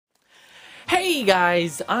Hey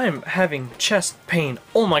guys, I'm having chest pain.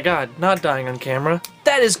 Oh my god, not dying on camera.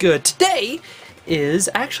 That is good. Today is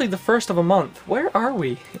actually the first of a month. Where are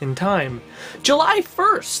we in time? July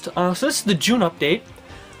 1st. So this is the June update.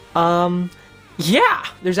 Yeah,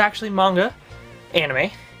 there's actually manga,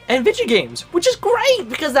 anime, and video games, which is great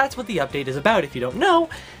because that's what the update is about. If you don't know,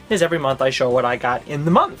 is every month I show what I got in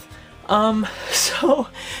the month. So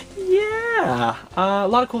yeah, a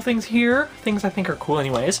lot of cool things here. Things I think are cool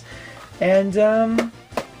anyways. And,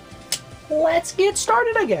 let's get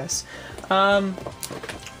started, I guess.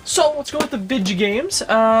 So, let's go with the video games. There's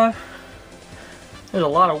a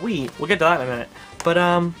lot of Wii. We'll get to that in a minute. But,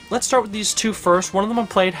 let's start with these two first. One of them I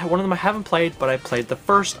played, one of them I haven't played, but I played the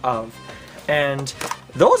first of. And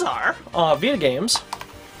those are, Vita games.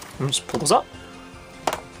 Let me just pull those up.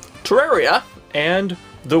 Terraria and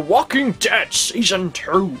The Walking Dead Season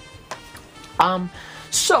 2.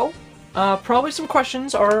 Probably some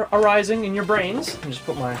questions are arising in your brains. Let me just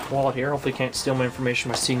put my wallet here. Hopefully you can't steal my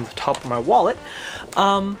information by seeing the top of my wallet.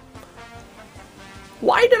 Why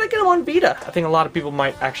did I get them on Vita? I think a lot of people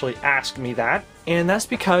might actually ask me that. And that's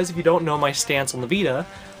because if you don't know my stance on the Vita,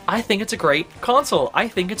 I think it's a great console. I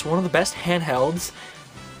think it's one of the best handhelds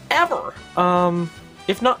ever.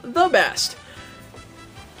 If not the best.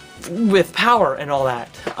 With power and all that.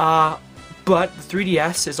 But the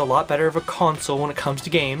 3DS is a lot better of a console when it comes to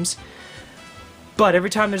games. But every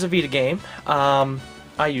time there's a Vita game,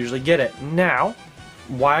 I usually get it. Now,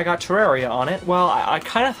 why I got Terraria on it? Well, I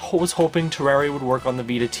kind of was hoping Terraria would work on the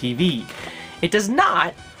Vita TV. It does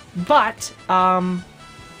not, but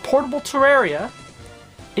portable Terraria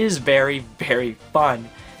is very, very fun.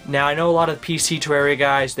 Now, I know a lot of PC Terraria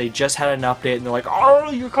guys, they just had an update and they're like,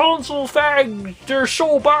 oh, your console fags, they're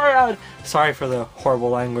so bad. Sorry for the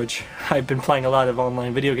horrible language. I've been playing a lot of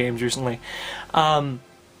online video games recently.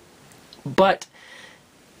 But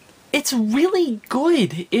it's really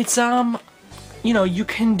good. It's, you know, you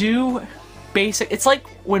can do basic, it's like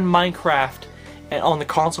when Minecraft, on the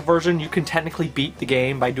console version, you can technically beat the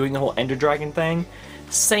game by doing the whole Ender Dragon thing.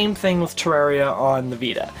 Same thing with Terraria on the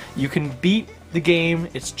Vita. You can beat the game,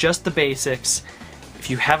 it's just the basics. If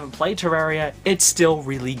you haven't played Terraria, it's still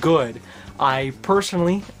really good. I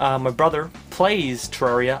personally, my brother plays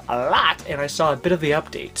Terraria a lot, and I saw a bit of the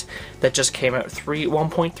update that just came out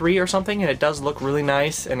 1.3 or something, and it does look really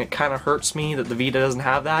nice, and it kind of hurts me that the Vita doesn't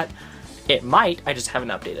have that. It might, I just haven't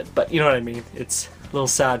updated, but you know what I mean. It's a little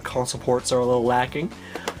sad, console ports are a little lacking.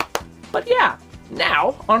 But yeah,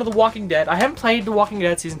 now, onto The Walking Dead. I haven't played The Walking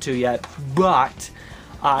Dead Season 2 yet, but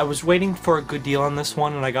I was waiting for a good deal on this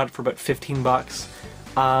one, and I got it for about 15 bucks.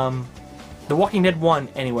 The Walking Dead 1,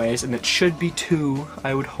 anyways, and it should be 2,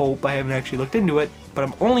 I would hope. I haven't actually looked into it, but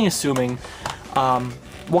I'm only assuming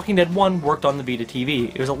Walking Dead 1 worked on the Vita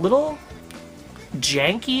TV. It was a little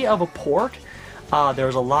janky of a port. There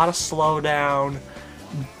was a lot of slowdown,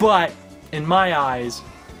 but in my eyes,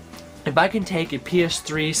 if I can take a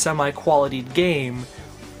PS3 semi-quality game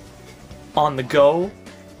on the go,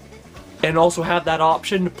 and also have that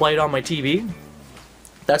option to play it on my TV,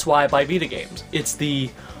 that's why I buy Vita games. It's the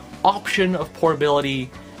option of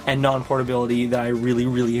portability and non-portability that I really,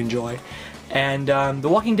 really enjoy. And The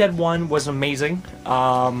Walking Dead 1 was amazing. It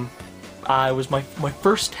was my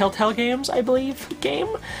first Telltale Games, I believe,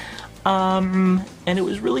 game. And it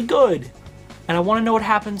was really good. And I want to know what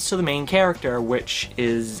happens to the main character, which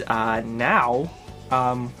is now,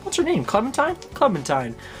 what's her name? Clementine?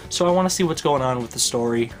 Clementine. So I want to see what's going on with the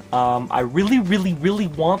story. I really, really, really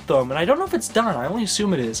want them, and I don't know if it's done, I only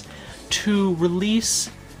assume it is, to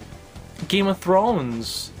release Game of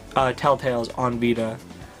Thrones Telltales on Vita.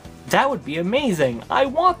 That would be amazing. I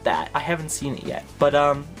want that. I haven't seen it yet. But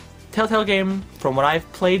Telltale game, from what I've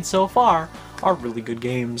played so far, are really good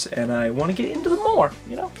games, and I want to get into them more,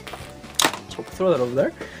 you know? So we'll throw that over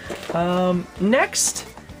there. Next,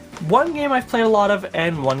 one game I've played a lot of,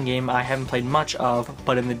 and one game I haven't played much of,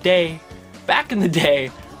 but back in the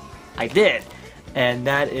day, I did. And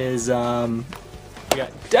that is, we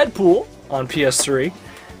got Deadpool on PS3,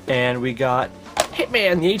 and we got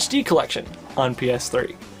Hitman, the HD collection on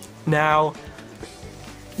PS3. Now,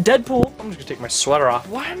 Deadpool, I'm just gonna take my sweater off.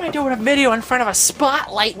 Why am I doing a video in front of a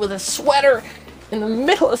spotlight with a sweater in the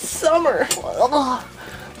middle of summer?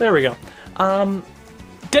 There we go.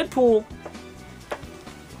 Deadpool,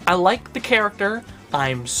 I like the character.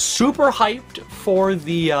 I'm super hyped for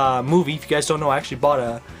the movie. If you guys don't know, I actually bought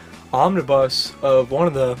a omnibus of one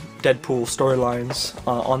of the Deadpool storylines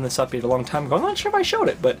on this update a long time ago. I'm not sure if I showed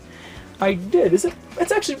it, but I did. It's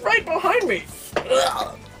actually right behind me.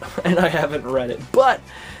 And I haven't read it, but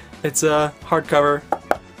it's a hardcover.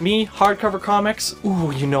 me, hardcover comics.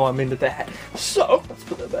 Ooh, you know I'm into that. So, let's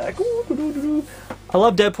put that back. Ooh, I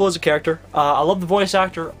love Deadpool as a character. I love the voice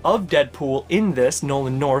actor of Deadpool in this,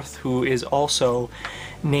 Nolan North, who is also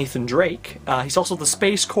Nathan Drake. He's also the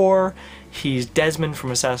Space Corps. He's Desmond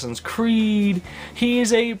from Assassin's Creed. He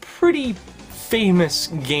is a pretty famous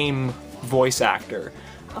game voice actor.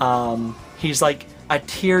 He's like a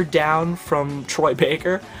tier down from Troy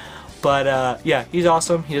Baker. But yeah, he's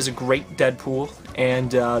awesome. He does a great Deadpool.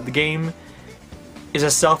 And the game is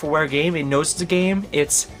a self-aware game. It knows it's a game.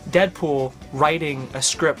 It's Deadpool writing a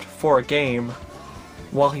script for a game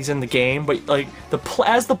while he's in the game. But like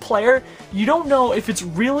as the player, you don't know if it's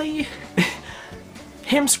really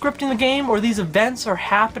him scripting the game or these events are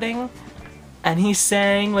happening and he's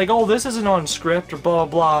saying like, oh, this isn't on script or blah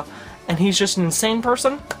blah blah, and he's just an insane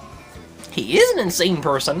person. He is an insane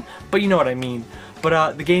person, but you know what I mean.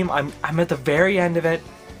 But the game, I'm at the very end of it.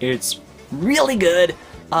 It's really good.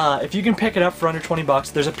 If you can pick it up for under 20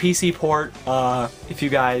 bucks, there's a PC port. If you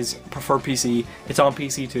guys prefer PC, it's on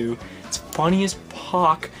PC too. It's funny as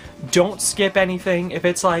fuck. Don't skip anything. If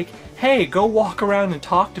it's like, hey, go walk around and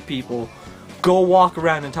talk to people, go walk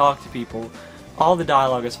around and talk to people. All the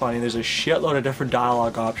dialogue is funny. There's a shitload of different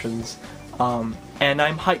dialogue options. And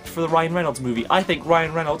I'm hyped for the Ryan Reynolds movie. I think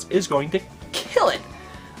Ryan Reynolds is going to kill it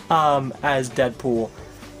as Deadpool.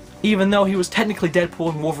 Even though he was technically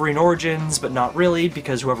Deadpool in Wolverine Origins, but not really,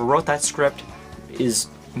 because whoever wrote that script is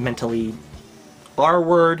mentally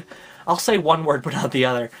R-word. I'll say one word, but not the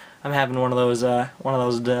other. I'm having one of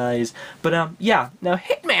those days. But yeah. Now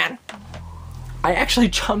Hitman. I actually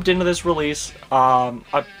jumped into this release. I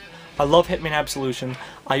love Hitman Absolution.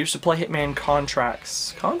 I used to play Hitman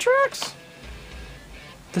Contracts. Contracts?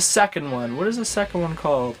 The second one. What is the second one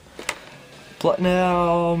called?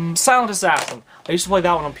 Silent Assassin. I used to play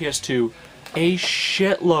that one on PS2 a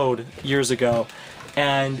shitload years ago,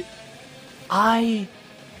 and I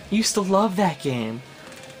used to love that game.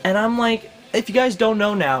 And I'm like, if you guys don't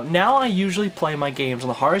know now I usually play my games on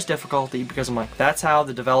the hardest difficulty because I'm like, that's how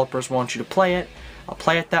the developers want you to play it. I'll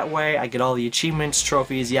play it that way. I get all the achievements,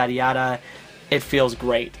 trophies, yada yada. It feels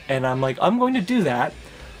great. And I'm like, I'm going to do that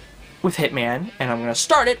with Hitman, and I'm going to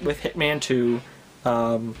start it with Hitman 2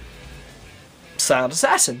 Silent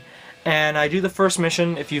Assassin. And I do the first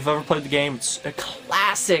mission. If you've ever played the game, it's a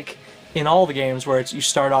classic in all the games where it's you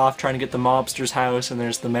start off trying to get the mobster's house, and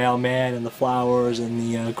there's the mailman and the flowers and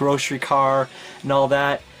the grocery car and all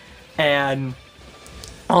that. And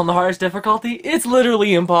on the hardest difficulty, it's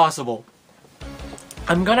literally impossible.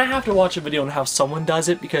 I'm gonna have to watch a video on how someone does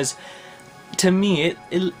it, because to me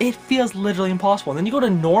it feels literally impossible. And then you go to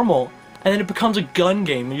normal, and then it becomes a gun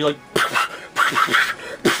game, and you're like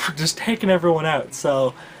just taking everyone out.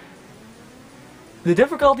 So the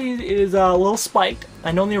difficulty is a little spiked.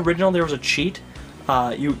 I know in the original there was a cheat.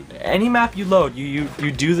 Any map you load, you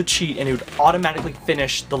do the cheat, and it would automatically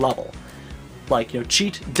finish the level. Like, you know,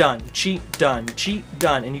 cheat done, cheat done, cheat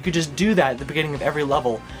done, and you could just do that at the beginning of every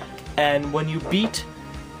level. And when you beat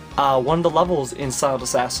one of the levels in Silent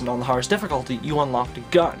Assassin on the hardest difficulty, you unlocked a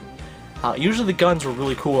gun. Usually the guns were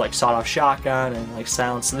really cool, like sawed-off shotgun and like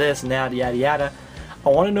silence this and that, yada yada. I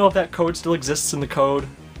want to know if that code still exists in the code,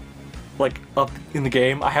 like up in the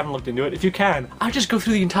game. I haven't looked into it. If you can, I just go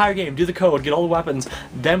through the entire game, do the code, get all the weapons,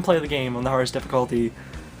 then play the game on the hardest difficulty,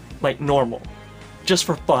 like normal, just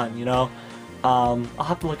for fun, you know. I'll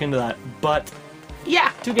have to look into that. But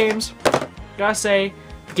yeah, 2 games. Gotta say,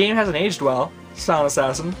 the game hasn't aged well, Silent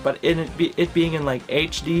Assassin, but it being in like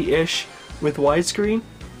HD-ish with widescreen,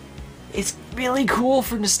 it's really cool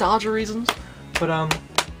for nostalgia reasons. But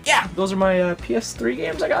yeah, those are my PS3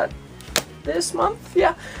 games I got this month.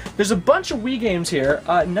 Yeah, there's a bunch of Wii games here.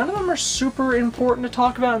 None of them are super important to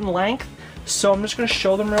talk about in length, so I'm just gonna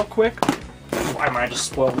show them real quick. I might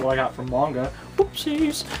just spoil what I got from Manga.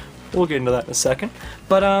 Whoopsies. We'll get into that in a second.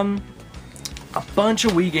 But a bunch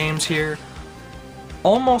of Wii games here.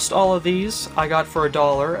 Almost all of these I got for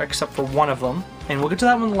 $1, except for one of them, and we'll get to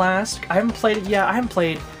that one last. I haven't played it yet. I haven't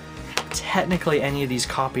played technically any of these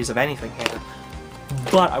copies of anything here,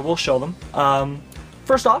 but I will show them.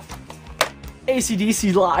 First off,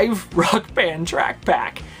 AC/DC Live Rock Band Track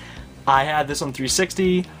Pack. I had this on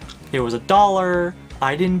 360. It was $1.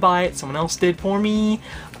 I didn't buy it. Someone else did for me.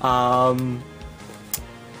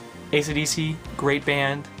 AC/DC, great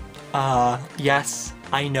band. Yes,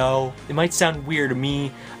 I know. It might sound weird to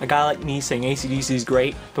me, a guy like me saying AC/DC is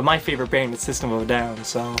great, but my favorite band is System of a Down,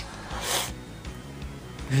 so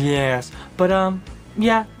yes. But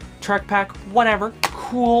yeah, track pack, whatever.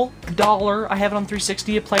 Cool, $1. I have it on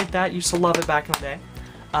 360. I played that. Used to love it back in the day.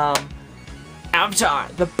 Avatar: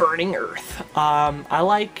 The Burning Earth. I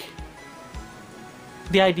like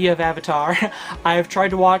the idea of Avatar. I've tried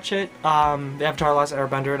to watch it, the Avatar Last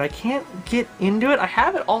Airbender, and I can't get into it. I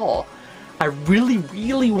have it all. I really,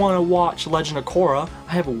 really want to watch Legend of Korra.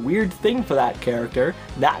 I have a weird thing for that character.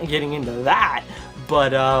 Not getting into that,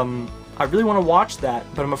 but I really want to watch that.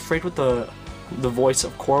 But I'm afraid what the voice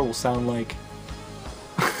of Korra will sound like.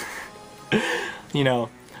 You know,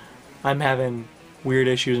 I'm having weird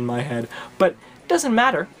issues in my head, but it doesn't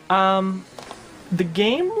matter. The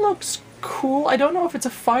game looks cool. I don't know if it's a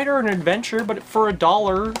fighter or an adventure, but for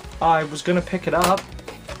 $1, I was gonna pick it up.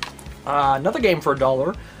 Another game for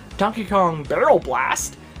 $1, Donkey Kong Barrel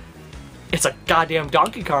Blast. It's a goddamn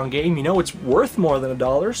Donkey Kong game. You know it's worth more than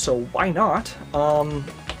 $1, so why not? I'm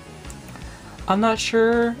not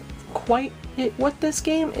sure quite what this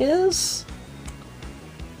game is.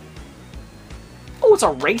 Oh, it's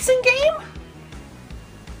a racing game?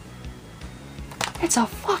 It's a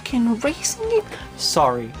fucking racing game?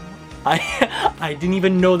 Sorry. I didn't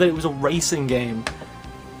even know that it was a racing game.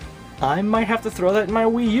 I might have to throw that in my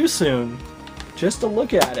Wii U soon. Just to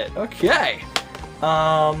look at it. Okay.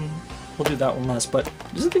 We'll do that one last, but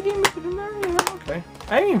is it the game make it in there? Yeah, okay.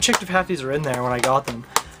 I haven't even checked if half these are in there when I got them.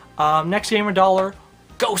 Next game $1,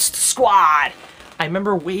 Ghost Squad. I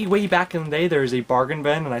remember way back in the day there was a bargain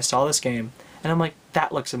bin and I saw this game. And I'm like,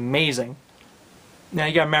 that looks amazing. Now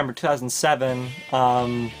you gotta remember 2007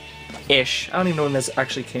 ish. I don't even know when this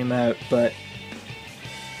actually came out, but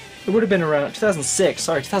it would have been around 2006.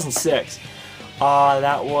 Sorry, 2006.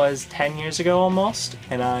 That was 10 years ago almost,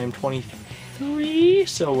 and I'm 23,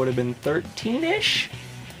 so it would have been 13-ish.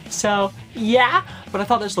 So yeah, but I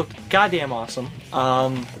thought this looked goddamn awesome.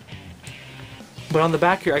 But on the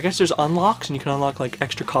back here, I guess there's unlocks, and you can unlock like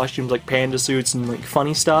extra costumes like panda suits and like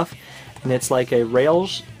funny stuff. And it's like a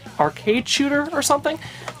Rails arcade shooter or something.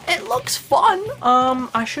 It looks fun.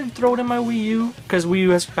 I should throw it in my Wii U, because Wii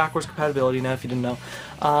U has backwards compatibility now, if you didn't know.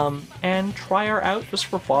 And try her out just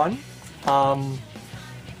for fun.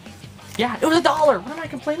 Yeah, it was $1. What am I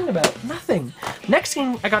complaining about? Nothing. Next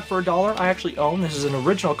game I got for $1, I actually own. This is an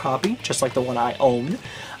original copy, just like the one I owned.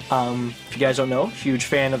 If you guys don't know, huge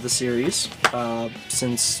fan of the series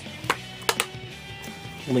since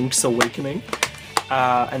Link's Awakening.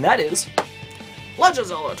 And that is Legend of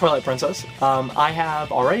Zelda Twilight Princess. I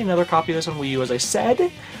have already another copy of this on Wii U, as I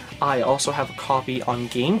said. I also have a copy on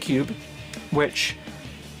GameCube, which,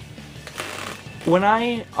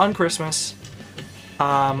 on Christmas,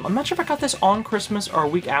 I'm not sure if I got this on Christmas or a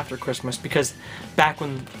week after Christmas, because back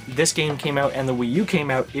when this game came out and the Wii U came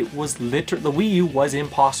out, it was the Wii U was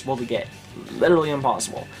impossible to get. Literally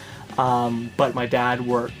impossible. But my dad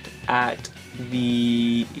worked at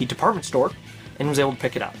the department store and was able to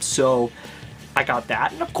pick it up. So I got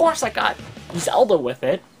that, and of course I got Zelda with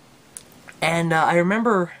it. And I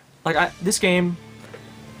remember, like, this game,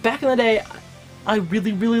 back in the day, I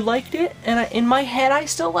really liked it, and in my head I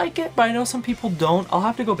still like it, but I know some people don't. I'll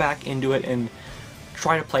have to go back into it and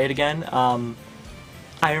try to play it again.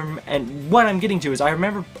 And what I'm getting to is I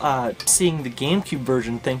remember seeing the GameCube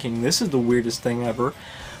version thinking, this is the weirdest thing ever.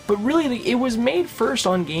 But really, it was made first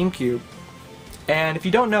on GameCube. And if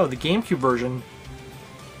you don't know, the GameCube version,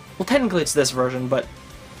 well, technically it's this version, but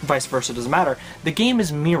vice versa, doesn't matter. The game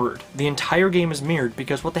is mirrored. The entire game is mirrored,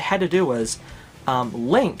 because what they had to do was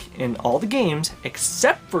Link in all the games,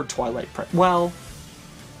 except for Twilight Princess, well,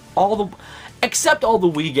 except all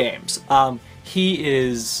the Wii games, he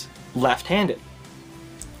is left-handed.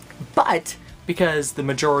 But because the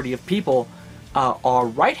majority of people are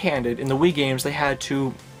right-handed in the Wii games, they had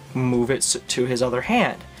to move it to his other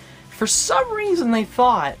hand. For some reason, they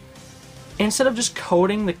thought, instead of just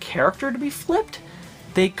coding the character to be flipped,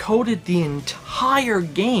 they coded the entire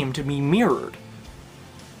game to be mirrored.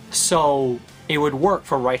 So it would work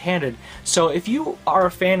for right-handed. So if you are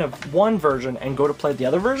a fan of one version and go to play the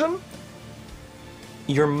other version,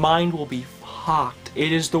 your mind will be fucked.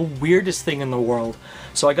 It is the weirdest thing in the world.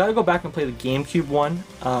 So I gotta go back and play the GameCube one,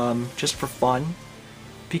 just for fun.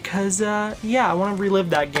 Because, yeah, I want to relive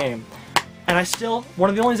that game. And one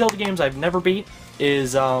of the only Zelda games I've never beat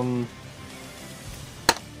is, I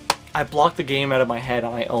blocked the game out of my head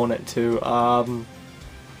and I own it too.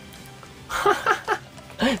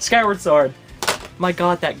 Skyward Sword. My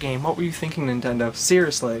god, that game. What were you thinking, Nintendo?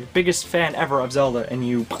 Seriously. Biggest fan ever of Zelda, and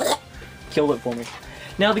you killed it for me.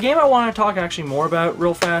 Now, the game I want to talk actually more about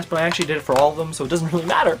real fast, but I actually did it for all of them, so it doesn't really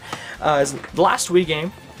matter, is the last Wii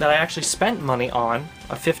game that I actually spent money on,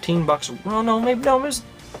 a 15 bucks, well, no, maybe, no, it was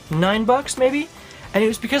 9 bucks, maybe? And it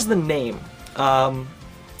was because of the name. And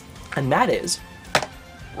that is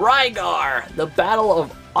Rygar, the Battle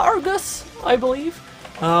of Argus, I believe.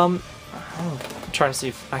 I'm trying to see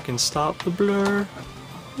if I can stop the blur.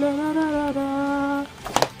 La, la, la, la, la.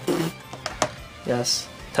 Yes,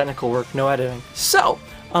 technical work, no editing. So,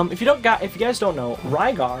 if you guys don't know,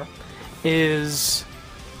 Rygar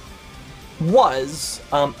was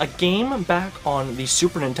a game back on the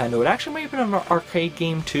Super Nintendo. It actually may have been an arcade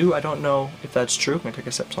game too. I don't know if that's true. I'm gonna take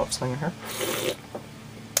a sip of something here.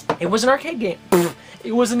 It was an arcade game.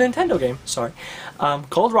 It was a Nintendo game. Sorry,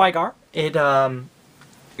 called Rygar. It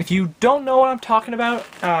if you don't know what I'm talking about,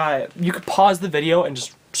 you could pause the video and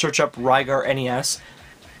just search up Rygar NES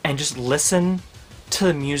and just listen to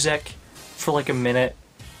the music for like a minute.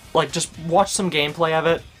 Like, just watch some gameplay of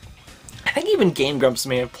it. I think even Game Grumps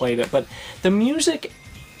may have played it, but the music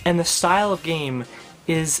and the style of game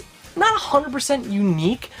is not 100%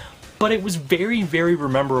 unique, but it was very, very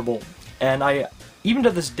memorable. And even to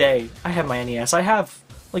this day, I have my NES. I have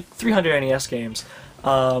like 300 NES games.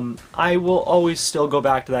 I will always still go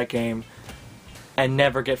back to that game and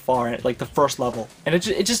never get far in it, like the first level. And it's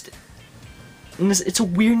a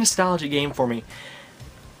weird nostalgia game for me.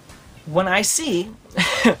 When I see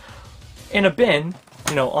in a bin,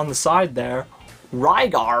 you know, on the side there,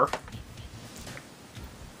 Rygar,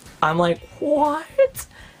 I'm like, what?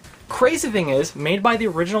 Crazy thing is, made by the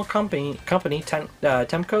original company, Temco?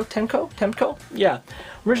 Yeah.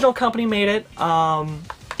 Original company made it.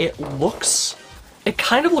 It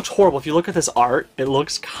kind of looks horrible. If you look at this art, it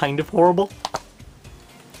looks kind of horrible.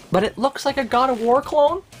 But it looks like a God of War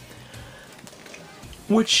clone.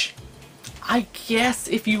 Which, I guess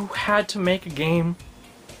if you had to make a game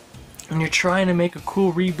and you're trying to make a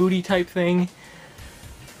cool rebooty type thing,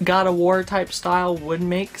 God of War type style would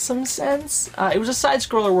make some sense. It was a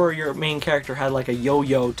side-scroller where your main character had like a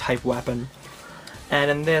yo-yo type weapon.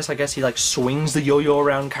 And in this, I guess he like swings the yo-yo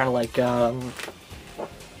around, kind of like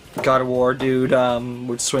God of War dude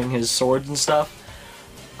would swing his swords and stuff.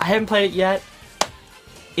 I haven't played it yet.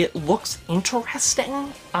 It looks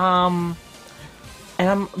interesting. And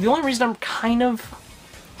the only reason I'm kind of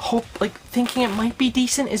thinking it might be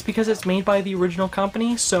decent is because it's made by the original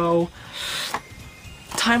company, so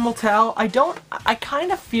time will tell. I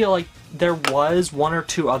kind of feel like there was one or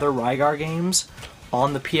two other Rygar games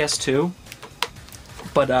on the PS2,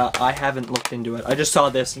 but I haven't looked into it. I just saw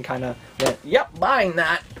this and kind of went, yep, buying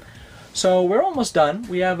that. So we're almost done.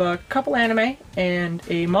 We have a couple anime and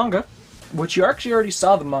a manga, which you actually already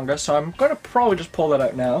saw the manga, so I'm going to probably just pull that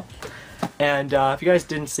out now. And if you guys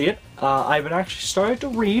didn't see it, I've actually started to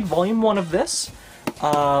read Volume 1 of this.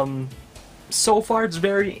 So far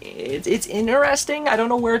it's interesting. I don't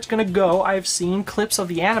know where it's going to go. I've seen clips of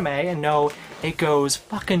the anime and know it goes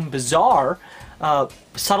fucking bizarre.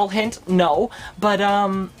 Subtle hint, no. But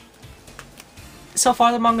so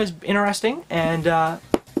far the manga is interesting, and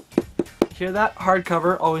hear that?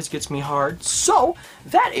 Hardcover always gets me hard. So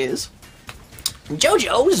that is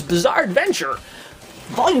JoJo's Bizarre Adventure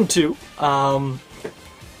Volume 2.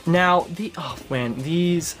 Now, oh man,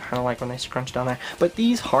 these, I don't like when they scrunch down there, but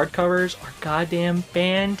these hardcovers are goddamn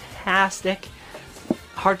fantastic.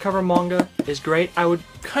 Hardcover manga is great. I would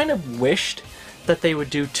kind of wished that they would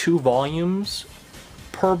do 2 volumes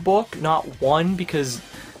per book, not 1, because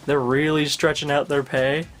they're really stretching out their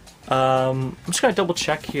pay. I'm just gonna double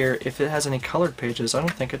check here if it has any colored pages. I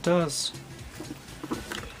don't think it does.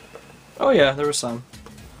 Oh yeah, there was some.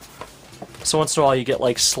 So once in a while you get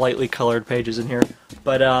like slightly colored pages in here.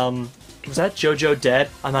 But was that JoJo dead?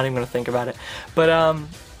 I'm not even gonna think about it. But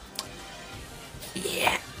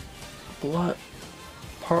yeah. Blood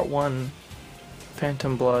Part 1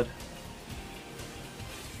 Phantom Blood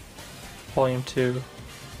Volume 2.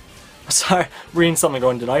 Sorry, reading something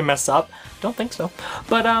going, did I mess up? Don't think so.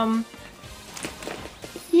 But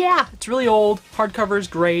yeah, it's really old. Hardcover is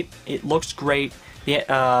great. It looks great.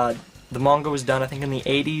 The manga was done, I think, in the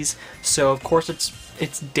 80s, so of course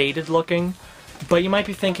it's dated looking. But you might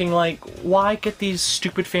be thinking, like, why get these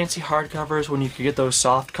stupid fancy hardcovers when you could get those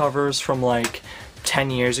soft covers from like 10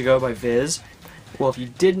 years ago by Viz? Well, if you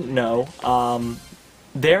didn't know,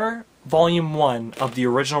 their Volume 1 of the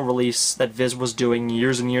original release that Viz was doing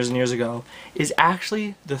years and years and years ago is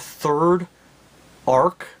actually the 3rd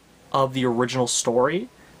arc of the original story,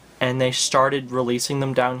 and they started releasing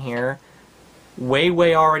them down here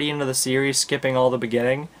way already into the series, skipping all the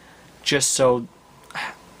beginning, just so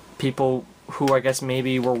people who I guess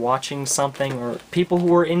maybe were watching something, or people who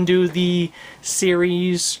were into the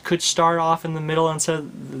series could start off in the middle instead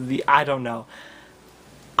of the, I don't know.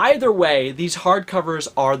 Either way, these hardcovers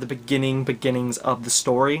are the beginnings of the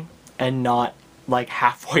story, and not like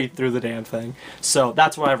halfway through the damn thing. So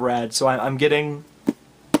that's what I've read. So I'm getting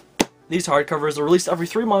these hardcovers. They're released every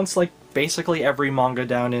 3 months, like basically every manga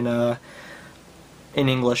down in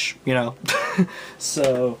English, you know.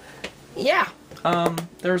 So yeah,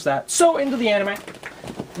 there's that. So into the anime.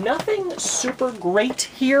 nothing super great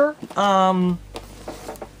here,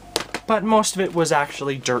 but most of it was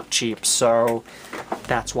actually dirt cheap, so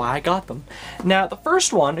that's why I got them. Now, the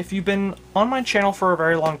first one, if you've been on my channel for a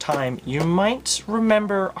very long time, you might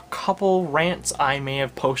remember a couple rants I may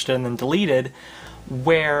have posted and then deleted,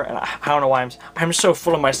 where, and I don't know why I'm so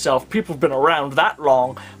full of myself, people have been around that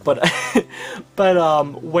long, but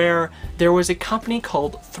where there was a company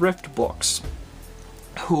called Thrift Books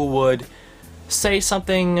who would say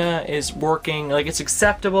something is working, like it's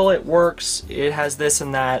acceptable, it works, it has this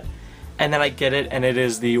and that, and then I get it and it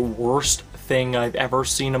is the worst thing I've ever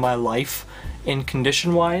seen in my life in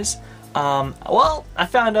condition wise. Well, I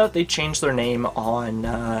found out they changed their name on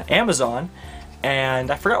Amazon,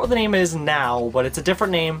 and I forgot what the name is now, but it's a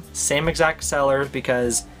different name, same exact seller,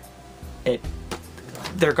 because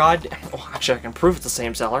they're oh, actually I can prove it's the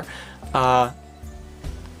same seller. I'm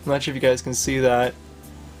not sure if you guys can see that.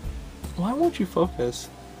 Why won't you focus?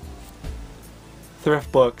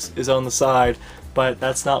 Thrift Books is on the side, but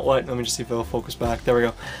that's not what, let me just see if it'll focus back, there we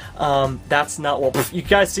go. That's not, well, you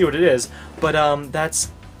guys see what it is, but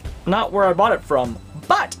that's not where I bought it from,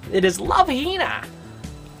 but it is Love Hina.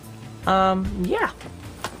 Yeah,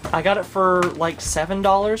 I got it for like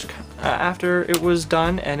 $7 after it was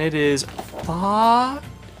done, and it is not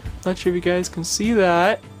sure if you guys can see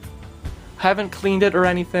that. Haven't cleaned it or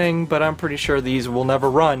anything, but I'm pretty sure these will never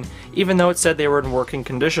run, even though it said they were in working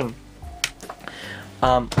condition.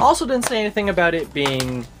 Also didn't say anything about it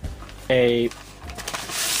being a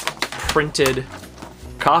printed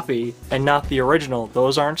copy and not the original.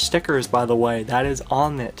 Those aren't stickers, by the way. That is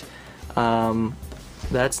on it.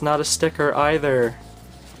 That's not a sticker either.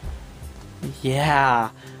 Yeah.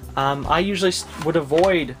 I usually would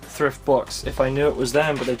avoid Thrift Books if I knew it was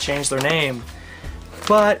them, but they changed their name.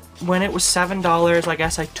 But when it was $7, I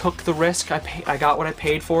guess I took the risk. I got what I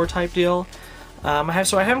paid for type deal.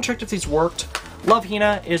 So I haven't checked if these worked. Love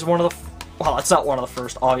Hina is one of the, well, it's not one of the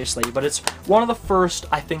first, obviously, but it's one of the first,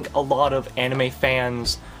 I think, a lot of anime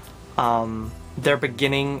fans, their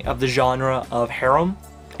beginning of the genre of harem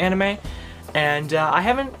anime. And I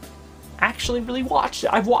haven't actually really watched it.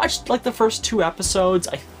 I've watched like the first 2 episodes,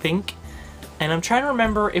 I think, and I'm trying to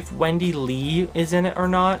remember if Wendy Lee is in it or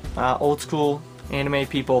not. Old school anime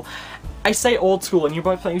people. I say old school and you're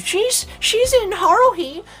probably playing, she's in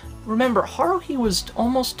Haruhi. Remember, Haruhi was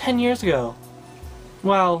almost 10 years ago.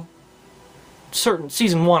 Well,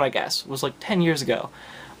 season 1, I guess, was like 10 years ago.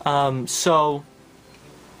 So,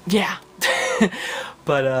 yeah.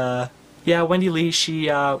 But, yeah, Wendy Lee,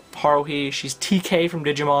 Haruhi, she's TK from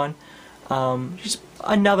Digimon. She's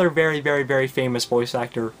another very, very, very famous voice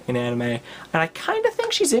actor in anime. And I kind of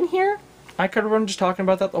think she's in here. I could have been just talking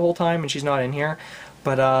about that the whole time and she's not in here.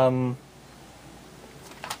 But,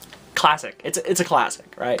 classic. It's a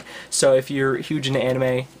classic, right? So if you're huge into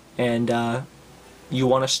anime and, you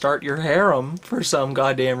want to start your harem for some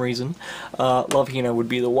goddamn reason, Love Hina would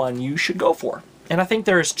be the one you should go for. And I think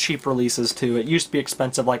there's cheap releases too. It used to be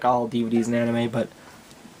expensive like all DVDs and anime, but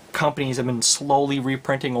companies have been slowly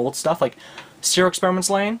reprinting old stuff. Like Serial Experiments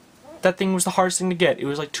Lane, that thing was the hardest thing to get. It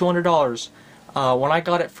was like $200. When I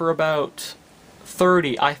got it for about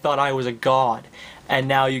 $30, I thought I was a god. And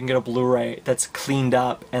now you can get a Blu-ray that's cleaned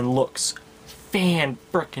up and looks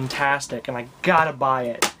fan-frickin-tastic, and I gotta buy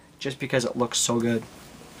it just because it looks so good.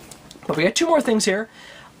 But we got 2 more things here.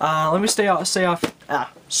 Let me stay off.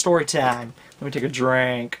 Story time. Let me take a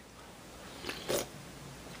drink.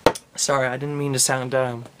 Sorry, I didn't mean to sound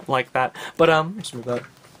like that. But let's move that.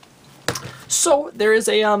 So there is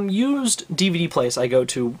a used DVD place I go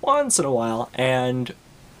to once in a while, and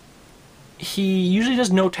he usually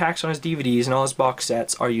does no tax on his DVDs, and all his box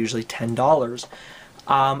sets are usually $10.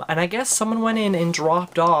 And I guess someone went in and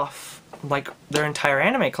dropped off like their entire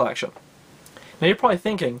anime collection. Now you're probably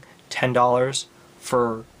thinking, $10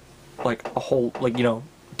 for like a whole, like, you know,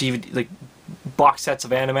 DVD, like box sets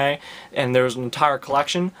of anime, and there's an entire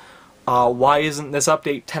collection. Why isn't this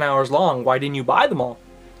update 10 hours long? Why didn't you buy them all?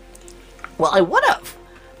 Well, I would have.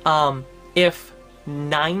 If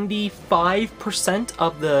 95%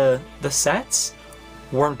 of the sets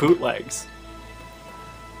weren't bootlegs.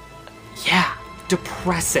 Yeah,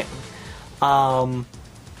 depressing.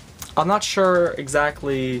 I'm not sure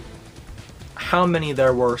exactly how many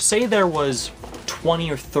there were. Say there was 20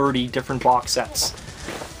 or 30 different box sets.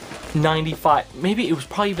 95, maybe it was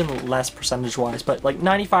probably even less percentage-wise, but like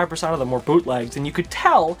 95% of them were bootlegs, and you could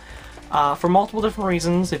tell for multiple different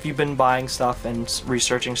reasons, if you've been buying stuff and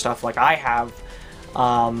researching stuff like I have.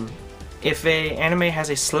 If an anime has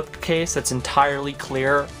a slipcase that's entirely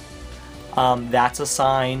clear, that's a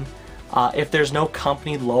sign. If there's no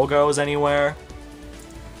company logos anywhere,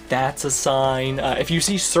 that's a sign. If you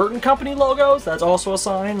see certain company logos, that's also a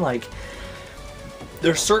sign. Like,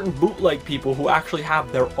 there's certain bootleg people who actually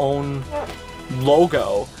have their own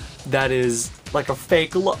logo that is like a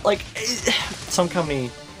fake like, some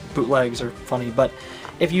company bootlegs are funny, but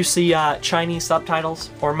if you see Chinese subtitles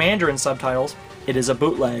or Mandarin subtitles, it is a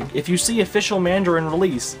bootleg. If you see official Mandarin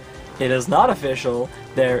release, it is not official.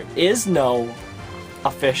 There is no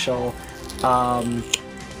official.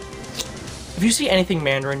 If you see anything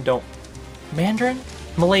Mandarin, don't... Mandarin?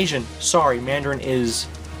 Malaysian. Sorry, Mandarin is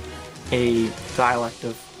a dialect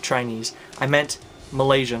of Chinese. I meant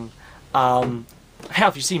Malaysian. Hell,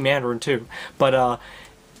 if you see Mandarin too. But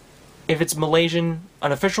if it's Malaysian,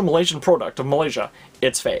 an official Malaysian product of Malaysia,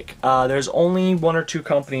 it's fake. There's only 1 or 2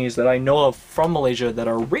 companies that I know of from Malaysia that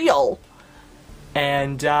are real,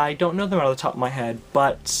 and I don't know them out of the top of my head,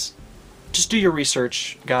 but just do your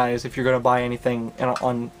research, guys, if you're going to buy anything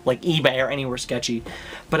on like eBay or anywhere sketchy.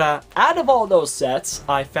 But out of all those sets,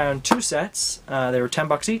 I found 2 sets. They were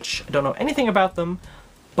 $10 each. I don't know anything about them,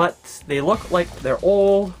 but they look like they're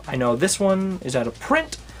old. I know this one is out of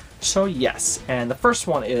print, so yes. And the first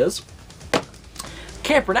one is,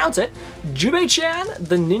 can't pronounce it, Jubei-chan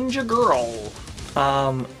the Ninja Girl.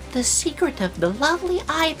 The Secret of the Lovely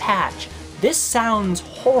Eye Patch. This sounds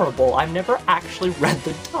horrible. I've never actually read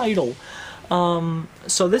the title.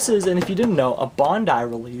 So this is, and if you didn't know, a Bandai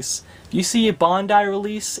release. If you see a Bandai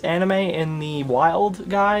release anime in the wild,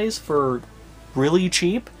 guys, for really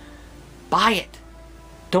cheap, buy it.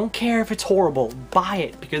 Don't care if it's horrible, buy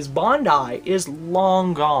it, because Bandai is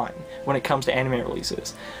long gone when it comes to anime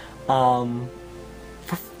releases.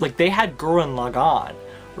 Like, they had Gurren Lagann,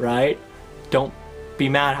 right? Don't be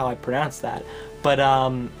mad how I pronounced that. But,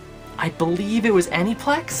 I believe it was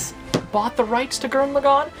Aniplex bought the rights to Gurren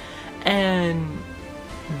Lagann, and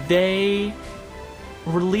they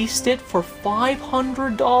released it for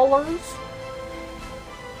 $500?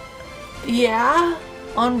 Yeah,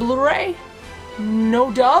 on Blu-ray?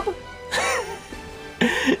 No dub?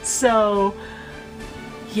 So,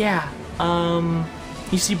 yeah,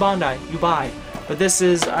 you see Bandai, you buy. But this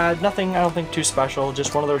is nothing, I don't think, too special,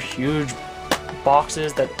 just one of those huge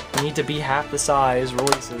boxes that need to be half the size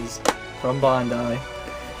releases from Bandai.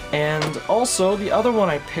 And also, the other one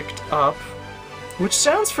I picked up, which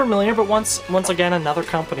sounds familiar, but once again, another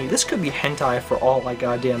company. This could be hentai for all I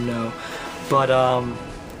goddamn know. But,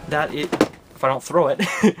 if I don't throw it,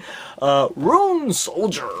 Rune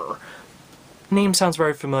Soldier. Name sounds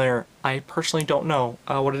very familiar. I personally don't know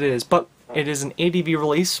what it is, but it is an ADV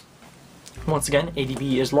release. Once again, ADV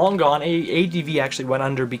is long gone. ADV actually went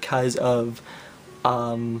under because of,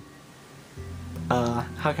 how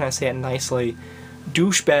can I say it nicely,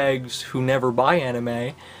 douchebags who never buy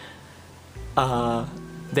anime.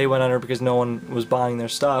 They went under because no one was buying their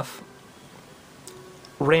stuff.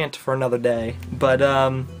 Rant for another day. But,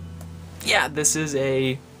 yeah, this is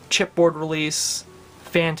a chipboard release.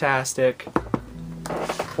 Fantastic.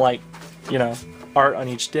 Like, you know, art on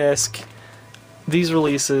each disc. These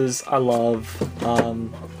releases I love.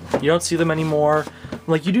 You don't see them anymore.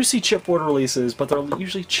 Like, you do see chipboard releases, but they're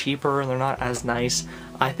usually cheaper and they're not as nice.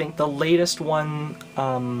 I think the latest one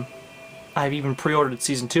I've even pre-ordered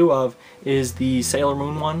Season 2 of is the Sailor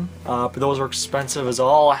Moon one. But those are expensive as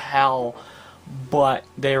all hell. But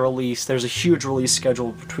they release, there's a huge release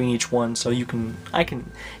schedule between each one, so if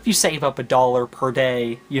you save up $1 per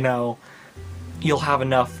day, you know, you'll have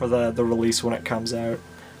enough for the release when it comes out.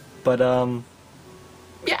 But,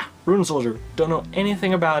 yeah, Rune Soldier, don't know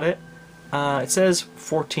anything about it. It says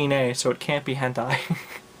 14A, so it can't be hentai,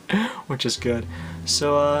 which is good.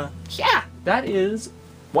 So, yeah, that is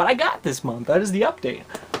what I got this month. That is the update.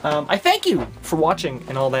 I thank you for watching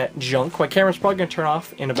and all that junk. My camera's probably going to turn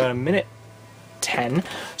off in about a minute 10.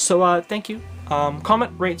 So, thank you.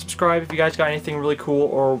 Comment, rate, subscribe if you guys got anything really cool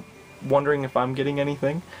or wondering if I'm getting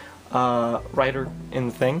anything. Write her in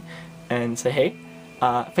the thing and say hey.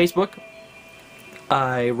 Facebook,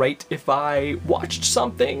 I write if I watched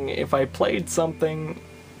something, if I played something.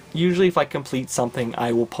 Usually if I complete something,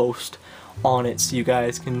 I will post on it so you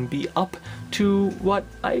guys can be up to what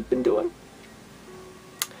I've been doing.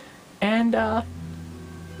 And,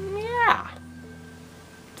 yeah.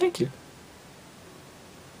 Thank you.